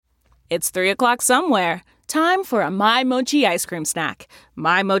It's 3 o'clock somewhere. Time for a My Mochi ice cream snack.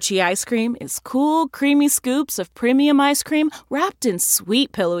 My Mochi ice cream is cool, creamy scoops of premium ice cream wrapped in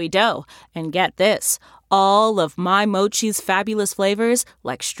sweet, pillowy dough. And get this, all of My Mochi's fabulous flavors,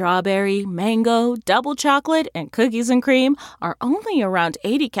 like strawberry, mango, double chocolate, and cookies and cream, are only around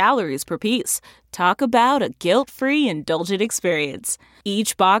 80 calories per piece. Talk about a guilt-free, indulgent experience.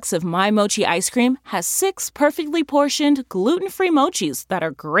 Each box of My Mochi ice cream has 6 perfectly portioned, gluten-free mochis that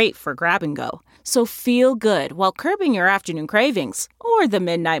are great for grab and go. So feel good while curbing your afternoon cravings or the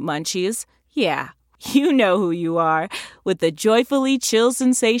midnight munchies. Yeah, you know who you are with the joyfully chill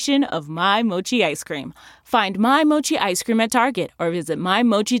sensation of My Mochi ice cream. Find My Mochi ice cream at Target or visit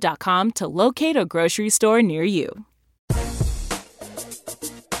MyMochi.com to locate a grocery store near you.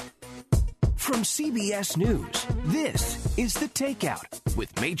 From CBS News, this is The Takeout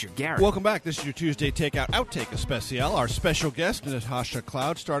with Major Garrett. Welcome back. This is your Tuesday Takeout Outtake Especial. Our special guest, Natasha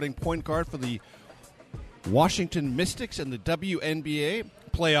Cloud, starting point guard for the Washington Mystics and the WNBA.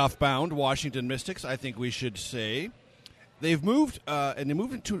 Playoff-bound Washington Mystics, I think we should say. They've moved, and they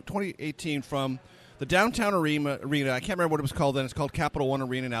moved into 2018 from the downtown arena. I can't remember what it was called then. It's called Capital One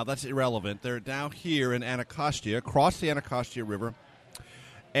Arena now. That's irrelevant. They're now here in Anacostia, across the Anacostia River.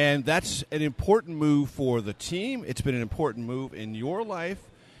 And that's an important move for the team. It's been an important move in your life.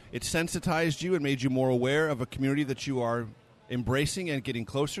 It sensitized you and made you more aware of a community that you are embracing and getting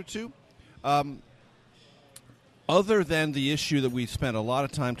closer to. Other than the issue that we spent a lot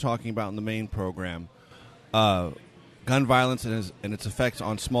of time talking about in the main program, gun violence and its effects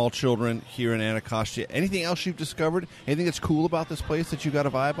on small children here in Anacostia, anything else you've discovered? Anything that's cool about this place that you got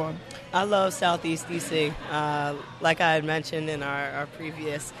a vibe on? I love Southeast DC. Like I had mentioned in our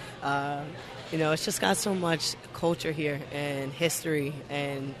previous, it's just got so much culture here and history,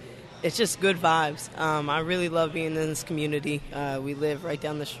 and it's just good vibes. I really love being in this community. We live right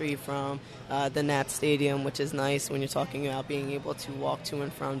down the street from the Nats Stadium, which is nice when you're talking about being able to walk to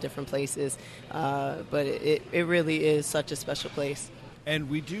and from different places. But it really is such a special place. And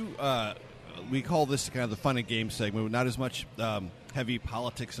we do, we call this kind of the fun and game segment, not as much heavy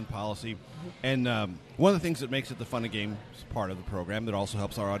politics and policy. And one of the things that makes it the fun and games part of the program that also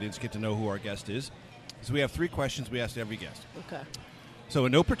helps our audience get to know who our guest is we have 3 questions we ask every guest. Okay. So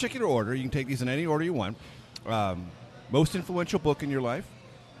in no particular order, you can take these in any order you want. Most influential book in your life,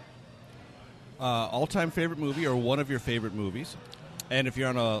 all-time favorite movie or one of your favorite movies, and if you're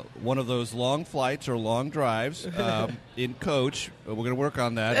on one of those long flights or long drives in coach, we're going to work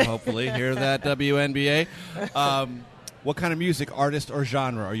on that, hopefully. Hear that, WNBA. What kind of music, artist, or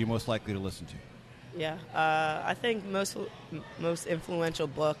genre are you most likely to listen to? Yeah, I think most influential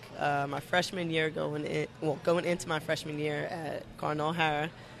book, my freshman year going into my freshman year at Cardinal O'Hara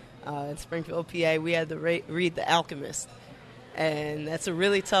in Springfield, PA, we had to read The Alchemist. And that's a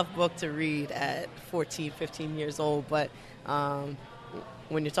really tough book to read at 14, 15 years old. But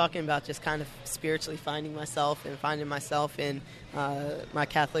when you're talking about just kind of spiritually finding myself and finding myself in my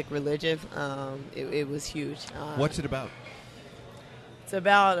Catholic religion, it was huge. What's it about? It's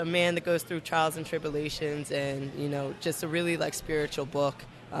about a man that goes through trials and tribulations, and just a really spiritual book.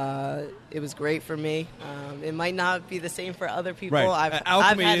 It was great for me. It might not be the same for other people. Right.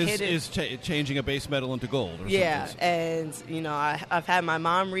 Alchemy is changing a base metal into gold. Or yeah, something. And I've had my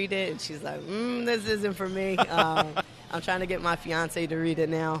mom read it, and she's like, "This isn't for me." I'm trying to get my fiance to read it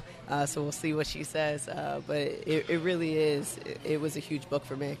now, so we'll see what she says. But it really is. It was a huge book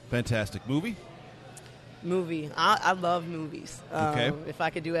for me. Fantastic movie. I love movies. Okay. If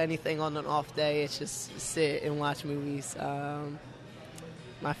I could do anything on an off day, it's just sit and watch movies.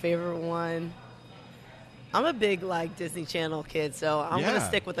 My favorite one, I'm a big Disney Channel kid, so I'm going to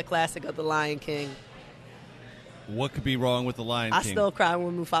stick with the classic of The Lion King. What could be wrong with The Lion King? I still cry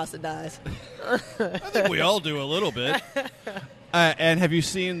when Mufasa dies. I think we all do a little bit. And have you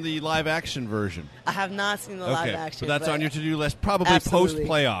seen the live-action version? I have not seen the live-action. So that's on your to-do list, probably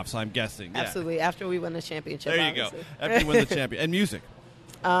post-playoffs, I'm guessing. Yeah. Absolutely, after we win the championship. There you go, after you win the championship. And music?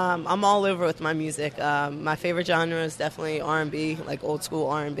 I'm all over with my music. My favorite genre is definitely R&B, old school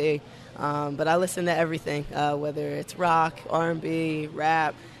R&B. But I listen to everything, whether it's rock, R&B,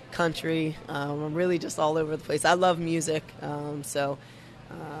 rap, country. I'm really just all over the place. I love music,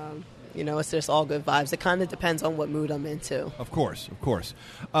 it's just all good vibes. It kind of depends on what mood I'm into. Of course.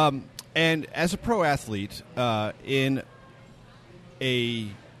 And as a pro athlete, in a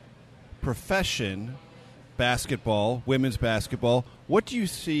profession, basketball, women's basketball, what do you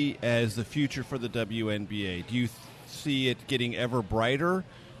see as the future for the WNBA? Do you see it getting ever brighter?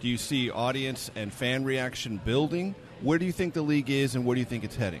 Do you see audience and fan reaction building? Where do you think the league is, and where do you think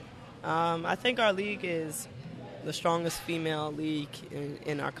it's heading? I think our league is the strongest female league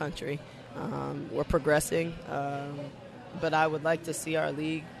in our country. We're progressing, but I would like to see our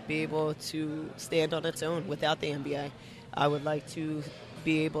league be able to stand on its own without the NBA. I would like to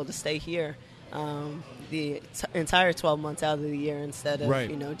be able to stay here the entire 12 months out of the year instead of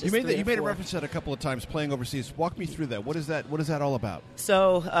just you made a 4. reference to that a couple of times, playing overseas. Walk me through that. What is that all about?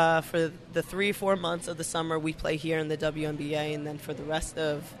 So for the 3-4 months of the summer, we play here in the WNBA, and then for the rest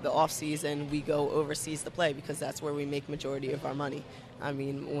of the off season, we go overseas to play because that's where we make majority of our money. I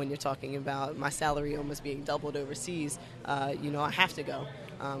mean, when you're talking about my salary almost being doubled overseas, I have to go.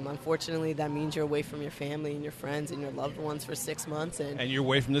 Unfortunately, that means you're away from your family and your friends and your loved ones for 6 months. And you're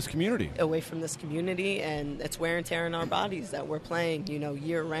away from this community. And it's wear and tear in our bodies that we're playing,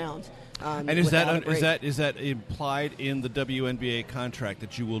 year round. And is that implied in the WNBA contract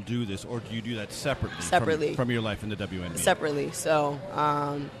that you will do this, or do you do that separately from your life in the WNBA? Separately. So,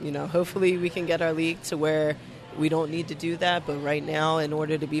 hopefully we can get our league to where we don't need to do that. But right now, in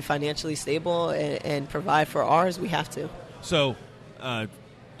order to be financially stable and provide for ours, we have to. So,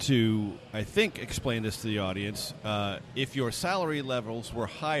 to, I think, explain this to the audience, if your salary levels were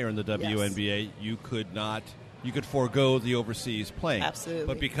higher in the WNBA, you could forego the overseas playing. Absolutely.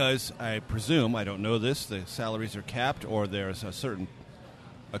 But because I presume, I don't know this, the salaries are capped or there's a certain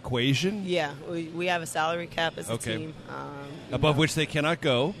equation? Yeah, we have a salary cap as a team. Above which they cannot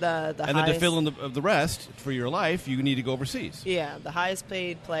go. And then to fill in the rest for your life, you need to go overseas. Yeah, the highest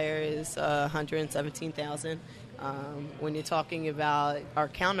paid player is $117,000. When you're talking about our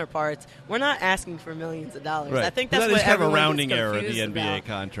counterparts, we're not asking for millions of dollars. Right. I think that's that what is kind of a everyone rounding gets error of the confused NBA about.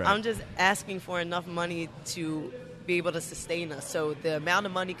 contract. I'm just asking for enough money to be able to sustain us. So the amount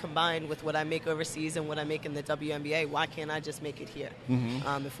of money combined with what I make overseas and what I make in the WNBA, why can't I just make it here?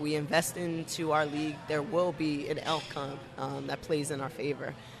 Mm-hmm. If we invest into our league, there will be an outcome that plays in our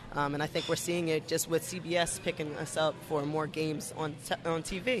favor. And I think we're seeing it just with CBS picking us up for more games on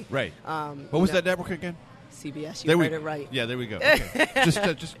TV. Right. What was that network again? CBS, you heard it right. Yeah, there we go. Okay.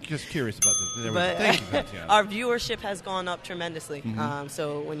 just curious about this. Thank you, Tatiana. Our viewership has gone up tremendously. Mm-hmm.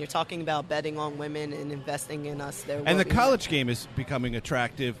 So when you're talking about betting on women and investing in us, and the college game is becoming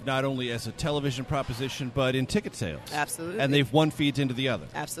attractive not only as a television proposition but in ticket sales. Absolutely. And one feeds into the other.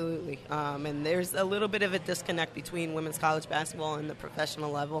 Absolutely. And there's a little bit of a disconnect between women's college basketball and the professional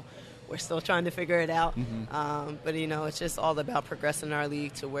level. We're still trying to figure it out. Mm-hmm. But, it's just all about progressing our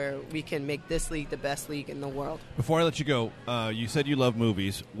league to where we can make this league the best league in the world. Before I let you go, you said you love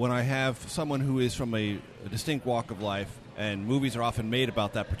movies. When I have someone who is from a distinct walk of life, and movies are often made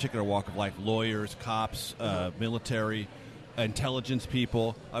about that particular walk of life, lawyers, cops, military, intelligence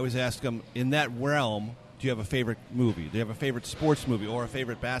people, I always ask them, in that realm, do you have a favorite movie? Do you have a favorite sports movie or a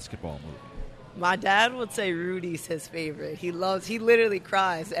favorite basketball movie? My dad would say Rudy's his favorite. He literally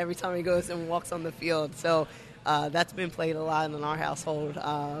cries every time he goes and walks on the field. So that's been played a lot in our household.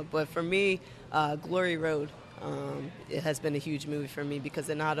 But for me, Glory Road, it has been a huge movie for me because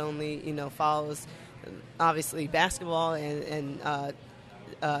it not only, follows obviously basketball and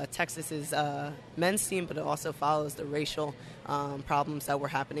Texas's men's team, but it also follows the racial problems that were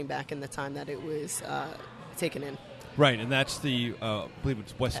happening back in the time that it was taken in. Right, and that's the, I believe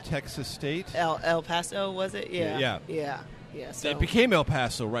it's West Texas State? El Paso, was it? Yeah. So. It became El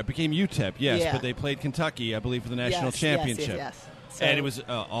Paso, right? Became UTEP, yes, but they played Kentucky, I believe, for the national championship. Yes. So, and it was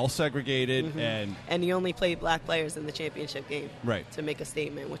all segregated. Mm-hmm. And he only played black players in the championship game to make a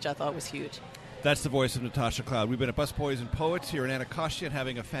statement, which I thought was huge. That's the voice of Natasha Cloud. We've been at Busboys and Poets here in Anacostia and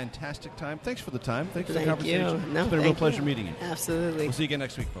having a fantastic time. Thanks for the time. Thanks for the conversation. No, it's been a real pleasure meeting you. Absolutely. We'll see you again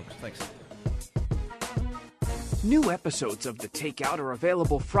next week, folks. Thanks. New episodes of The Takeout are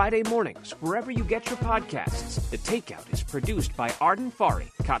available Friday mornings wherever you get your podcasts. The Takeout is produced by Arden Fari,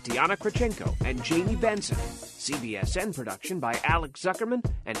 Tatiana Krachenko, and Jamie Benson. CBSN production by Alex Zuckerman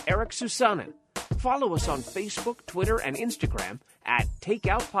and Eric Susanen. Follow us on Facebook, Twitter, and Instagram at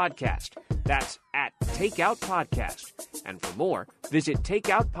Takeout Podcast. That's at Takeout Podcast. And for more, visit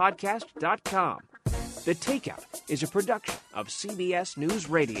takeoutpodcast.com. The Takeout is a production of CBS News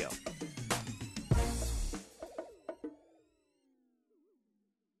Radio.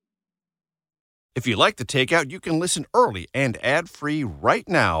 If you like The Takeout, you can listen early and ad-free right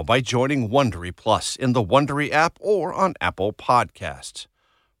now by joining Wondery Plus in the Wondery app or on Apple Podcasts.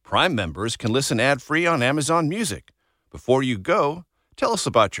 Prime members can listen ad-free on Amazon Music. Before you go, tell us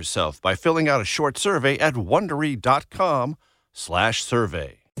about yourself by filling out a short survey at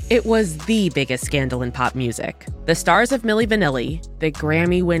Wondery.com/survey. It was the biggest scandal in pop music. The stars of Milli Vanilli, the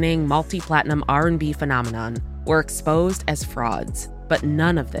Grammy-winning multi-platinum R&B phenomenon, were exposed as frauds. But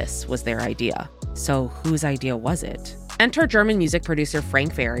none of this was their idea. So whose idea was it? Enter German music producer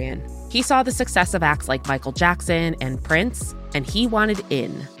Frank Farian. He saw the success of acts like Michael Jackson and Prince, and he wanted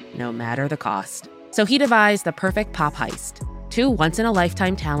in, no matter the cost. So he devised the perfect pop heist. Two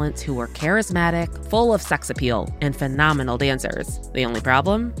once-in-a-lifetime talents who were charismatic, full of sex appeal, and phenomenal dancers. The only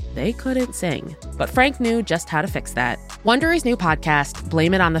problem? They couldn't sing. But Frank knew just how to fix that. Wondery's new podcast,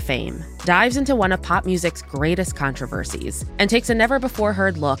 Blame It on the Fame, dives into one of pop music's greatest controversies and takes a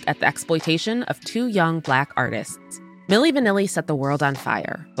never-before-heard look at the exploitation of two young Black artists. Milli Vanilli set the world on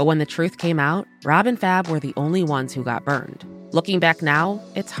fire, but when the truth came out, Rob and Fab were the only ones who got burned. Looking back now,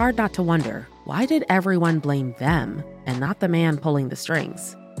 it's hard not to wonder, why did everyone blame them and not the man pulling the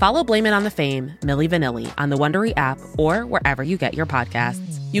strings? Follow Blame It on the Fame, Milli Vanilli on the Wondery app or wherever you get your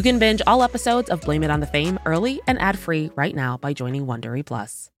podcasts. You can binge all episodes of Blame It on the Fame early and ad-free right now by joining Wondery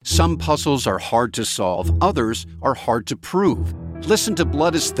Plus. Some puzzles are hard to solve, others are hard to prove. Listen to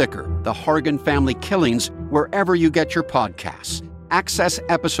Blood is Thicker, The Hargan Family Killings, wherever you get your podcasts. Access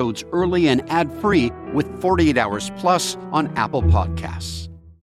episodes early and ad-free with 48 Hours Plus on Apple Podcasts.